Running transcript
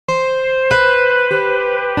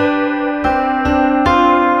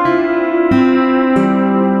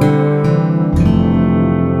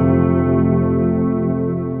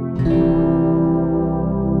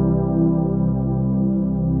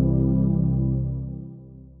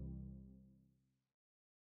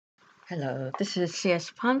Hello, this is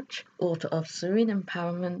CS Punch, author of Serene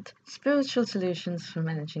Empowerment Spiritual Solutions for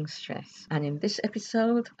Managing Stress. And in this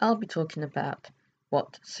episode, I'll be talking about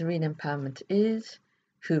what Serene Empowerment is,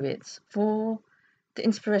 who it's for, the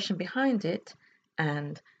inspiration behind it,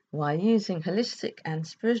 and why using holistic and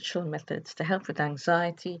spiritual methods to help with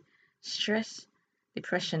anxiety, stress,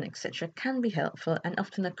 depression, etc. can be helpful and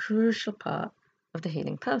often a crucial part of the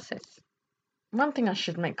healing process. One thing I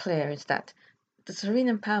should make clear is that the Serene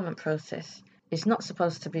Empowerment process is not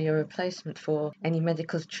supposed to be a replacement for any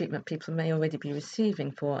medical treatment people may already be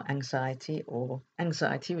receiving for anxiety or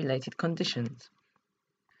anxiety-related conditions.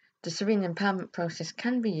 The Serene Empowerment process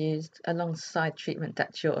can be used alongside treatment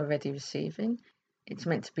that you're already receiving. It's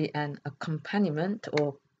meant to be an accompaniment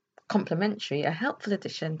or complementary, a helpful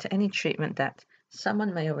addition to any treatment that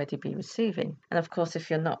someone may already be receiving. And of course, if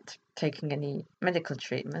you're not taking any medical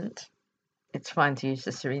treatment, it's fine to use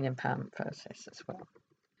the Serene Empowerment process as well.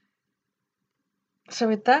 So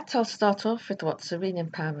with that, I'll start off with what Serene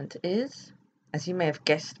Empowerment is. As you may have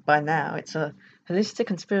guessed by now, it's a holistic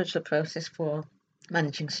and spiritual process for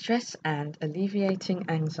managing stress and alleviating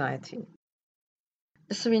anxiety.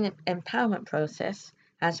 The Serene Empowerment process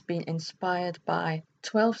has been inspired by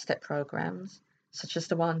 12-step programs, such as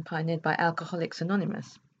the one pioneered by Alcoholics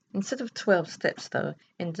Anonymous. Instead of 12 steps, though,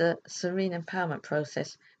 in the Serene Empowerment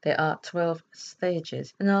process, there are 12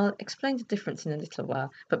 stages, and I'll explain the difference in a little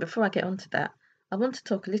while. But before I get onto that, I want to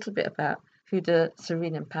talk a little bit about who the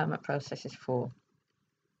Serene Empowerment process is for.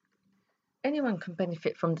 Anyone can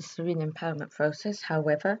benefit from the Serene Empowerment process,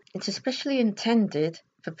 however, it's especially intended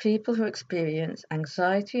for people who experience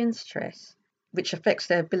anxiety and stress, which affects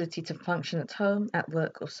their ability to function at home, at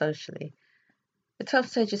work, or socially. The 12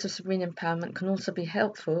 stages of Serene Empowerment can also be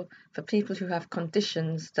helpful for people who have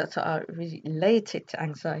conditions that are related to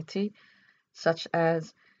anxiety, such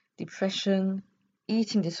as depression,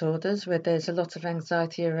 eating disorders, where there's a lot of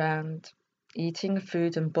anxiety around eating,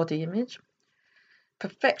 food, and body image,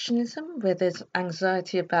 perfectionism, where there's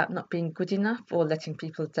anxiety about not being good enough or letting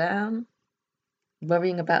people down,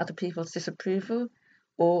 worrying about other people's disapproval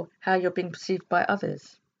or how you're being perceived by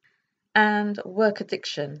others, and work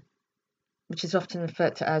addiction, which is often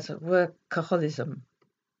referred to as workaholism.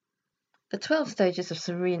 The 12 stages of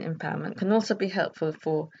Serene Empowerment can also be helpful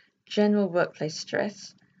for general workplace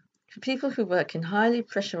stress, for people who work in highly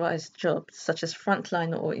pressurized jobs such as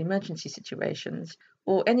frontline or emergency situations,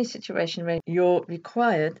 or any situation where you're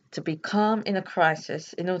required to be calm in a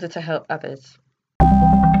crisis in order to help others.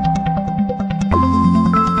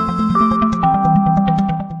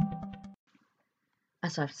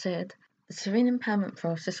 As I've said, the Serene Empowerment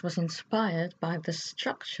process was inspired by the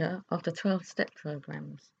structure of the 12-step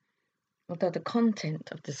programs, although the content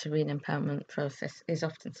of the Serene Empowerment process is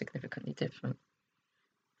often significantly different.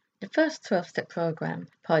 The first 12-step program,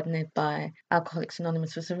 pioneered by Alcoholics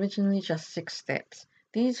Anonymous, was originally just 6 steps.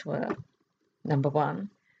 These were: number 1,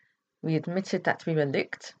 we admitted that we were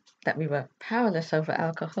licked, that we were powerless over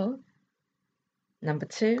alcohol. Number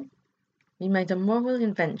 2, we made a moral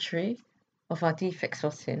inventory of our defects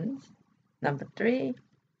or sins. Number 3,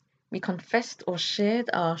 we confessed or shared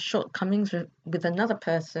our shortcomings with another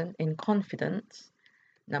person in confidence.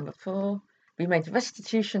 Number 4, we made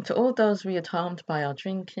restitution to all those we had harmed by our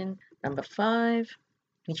drinking. Number 5,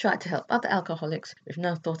 we tried to help other alcoholics with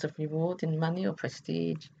no thought of reward in money or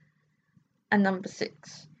prestige. And number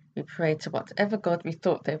 6, we prayed to whatever God we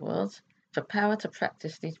thought there was for power to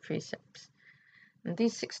practice these precepts. And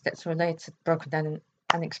these 6 steps were later broken down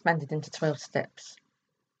and expanded into 12 steps.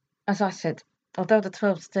 As I said, although the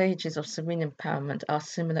 12 stages of Serene Empowerment are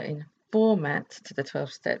similar in format to the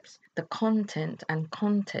 12 steps, the content and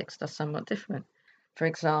context are somewhat different. For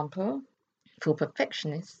example, for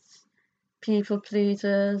perfectionists, people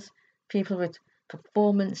pleasers, people with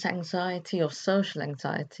performance anxiety or social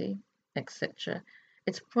anxiety, etc.,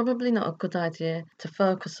 it's probably not a good idea to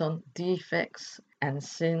focus on defects and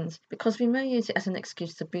sins because we may use it as an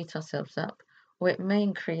excuse to beat ourselves up, or it may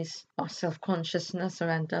increase our self-consciousness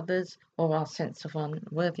around others or our sense of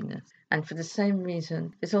unworthiness. And for the same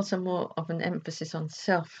reason, there's also more of an emphasis on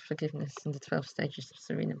self-forgiveness in the 12 stages of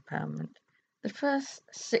Serene Empowerment. The first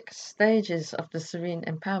 6 stages of the Serene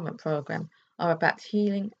Empowerment program are about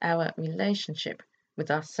healing our relationship with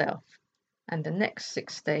ourselves. And the next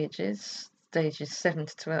 6 stages, stages 7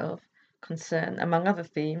 to 12, concern, among other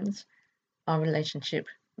themes, our relationship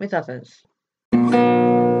with others.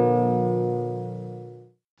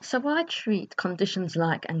 So why treat conditions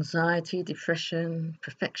like anxiety, depression,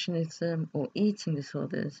 perfectionism, or eating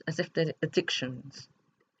disorders as if they're addictions?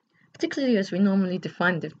 Particularly as we normally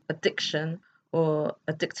define the addiction or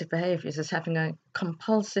addictive behaviors as having a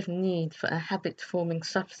compulsive need for a habit-forming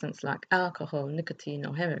substance like alcohol, nicotine,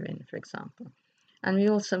 or heroin, for example. And we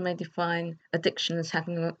also may define addiction as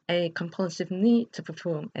having a compulsive need to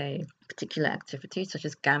perform a particular activity, such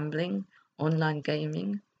as gambling, online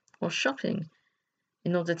gaming, or shopping,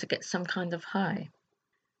 in order to get some kind of high.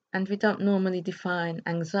 And we don't normally define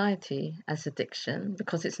anxiety as addiction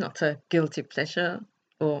because it's not a guilty pleasure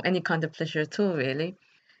or any kind of pleasure at all, really.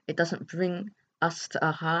 It doesn't bring us to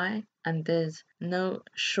a high, and there's no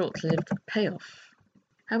short lived payoff.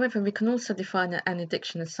 However, we can also define an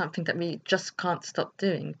addiction as something that we just can't stop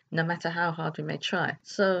doing, no matter how hard we may try.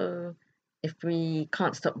 So, if we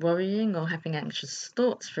can't stop worrying or having anxious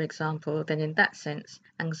thoughts, for example, then in that sense,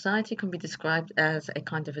 anxiety can be described as a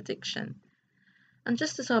kind of addiction. And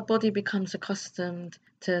just as our body becomes accustomed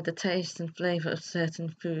to the taste and flavor of certain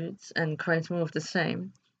foods and craves more of the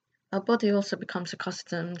same, our body also becomes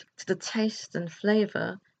accustomed to the taste and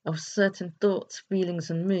flavor of certain thoughts,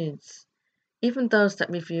 feelings, and moods, even those that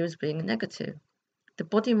we view as being negative. The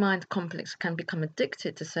body mind complex can become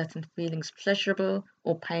addicted to certain feelings, pleasurable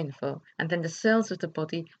or painful, and then the cells of the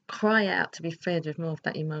body cry out to be fed with more of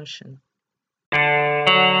that emotion.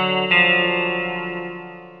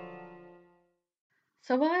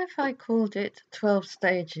 So, why have I called it 12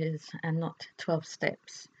 stages and not 12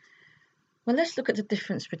 steps? Well, let's look at the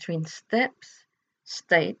difference between steps,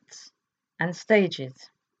 states, and stages.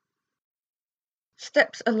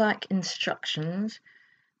 Steps are like instructions.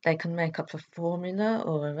 They can make up a formula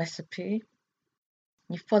or a recipe.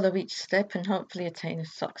 You follow each step and hopefully attain a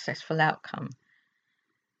successful outcome.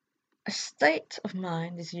 A state of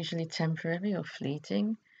mind is usually temporary or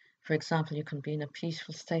fleeting. For example, you can be in a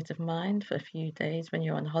peaceful state of mind for a few days when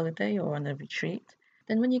you're on holiday or on a retreat.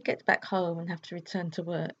 Then, when you get back home and have to return to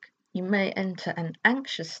work, you may enter an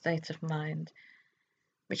anxious state of mind,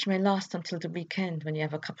 which may last until the weekend when you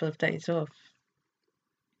have a couple of days off.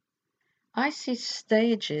 I see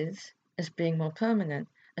stages as being more permanent.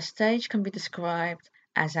 A stage can be described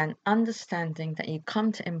as an understanding that you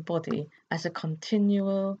come to embody as a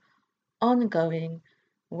continual, ongoing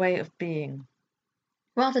way of being,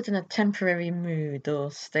 rather than a temporary mood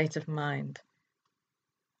or state of mind.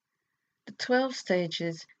 The 12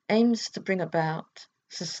 stages aims to bring about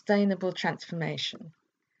sustainable transformation.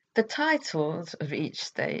 The titles of each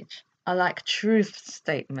stage are like truth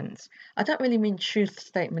statements. I don't really mean truth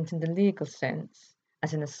statement in the legal sense,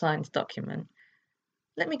 as in a signed document.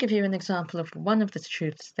 Let me give you an example of one of the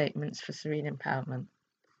truth statements for serene empowerment.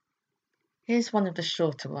 Here's one of the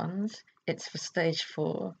shorter ones. It's for stage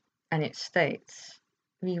 4, and it states,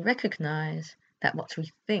 we recognize that what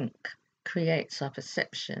we think creates our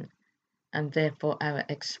perception and therefore our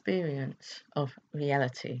experience of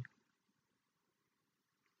reality.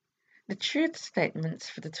 The truth statements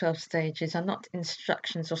for the 12 stages are not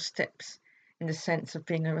instructions or steps in the sense of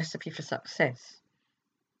being a recipe for success.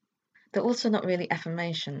 They're also not really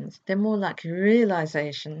affirmations. They're more like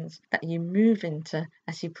realizations that you move into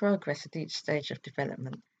as you progress at each stage of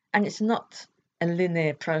development. And it's not a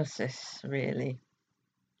linear process, really.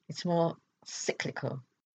 It's more cyclical.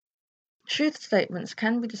 Truth statements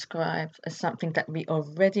can be described as something that we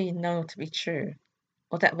already know to be true,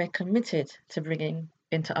 or that we're committed to bringing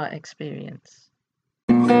into our experience.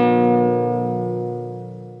 And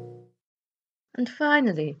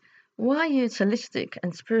finally, why use holistic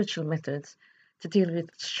and spiritual methods to deal with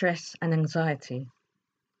stress and anxiety?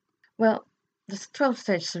 Well, the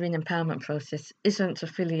 12-stage serene empowerment process isn't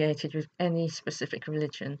affiliated with any specific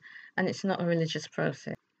religion, and it's not a religious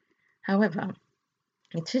process. However,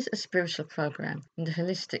 it is a spiritual program in the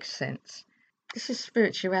holistic sense. This is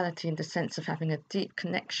spirituality in the sense of having a deep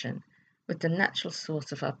connection with the natural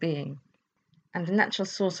source of our being. And the natural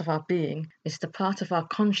source of our being is the part of our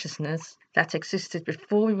consciousness that existed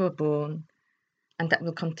before we were born and that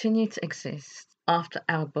will continue to exist after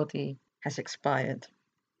our body has expired.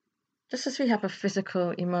 Just as we have a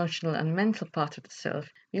physical, emotional, and mental part of the self,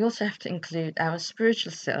 we also have to include our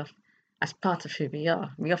spiritual self as part of who we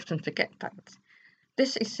are. We often forget that.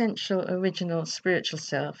 This essential, original spiritual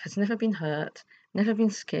self has never been hurt, never been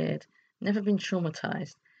scared, never been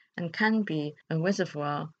traumatized, and can be a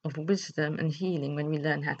reservoir of wisdom and healing when we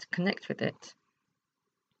learn how to connect with it.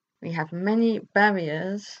 We have many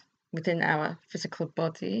barriers within our physical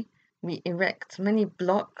body. We erect many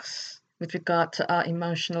blocks with regard to our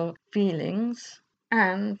emotional feelings,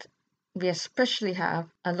 and we especially have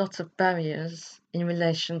a lot of barriers in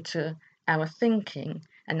relation to our thinking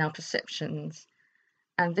and our perceptions.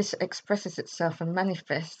 And this expresses itself and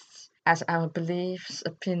manifests as our beliefs,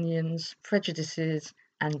 opinions, prejudices,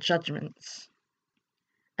 and judgments.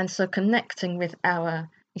 And so connecting with our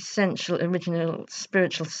essential, original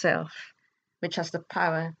spiritual self, which has the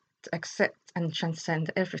power to accept and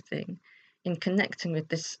transcend everything. In connecting with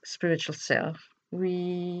this spiritual self,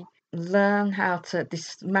 we learn how to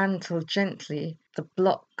dismantle gently the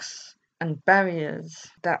blocks and barriers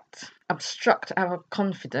that obstruct our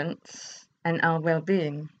confidence and our well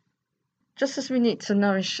being. Just as we need to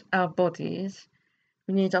nourish our bodies,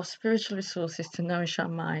 we need our spiritual resources to nourish our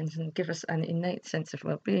minds and give us an innate sense of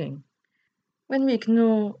well being. When we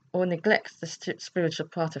ignore or neglect the spiritual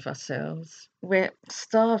part of ourselves, we're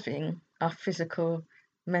starving our physical,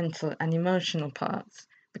 mental, and emotional parts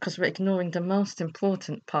because we're ignoring the most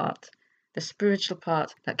important part, the spiritual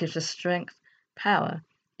part that gives us strength, power,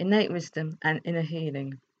 innate wisdom, and inner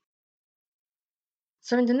healing.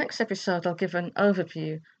 So, in the next episode, I'll give an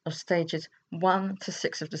overview of stages 1 to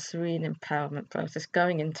 6 of the Serene Empowerment process,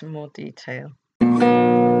 going into more detail.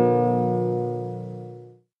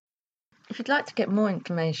 If you'd like to get more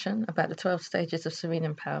information about the 12 stages of Serene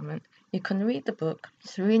Empowerment, you can read the book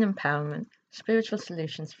Serene Empowerment: Spiritual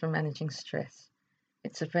Solutions for Managing Stress.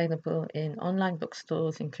 It's available in online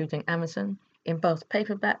bookstores, including Amazon, in both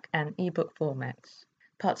paperback and ebook formats.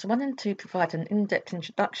 Parts 1 and 2 provide an in-depth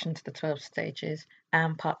introduction to the 12 stages,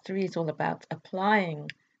 and Part 3 is all about applying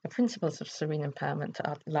the principles of Serene Empowerment to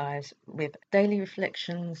our lives with daily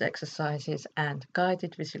reflections, exercises, and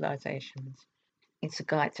guided visualizations. It's a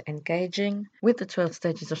guide to engaging with the 12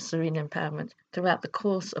 stages of Serene Empowerment throughout the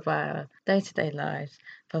course of our day-to-day lives,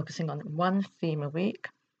 focusing on one theme a week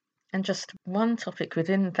and just one topic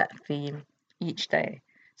within that theme each day.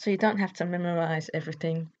 So you don't have to memorize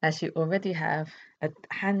everything, as you already have a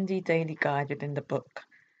handy daily guide within the book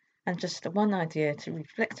and just one idea to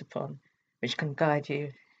reflect upon, which can guide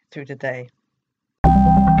you through the day.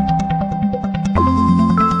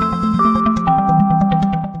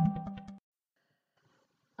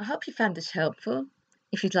 I hope you found this helpful.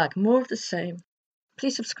 If you'd like more of the same,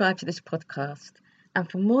 please subscribe to this podcast. And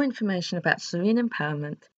for more information about Serene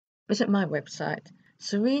Empowerment, visit my website,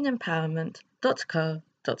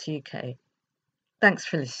 sereneempowerment.co.uk. Thanks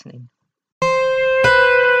for listening.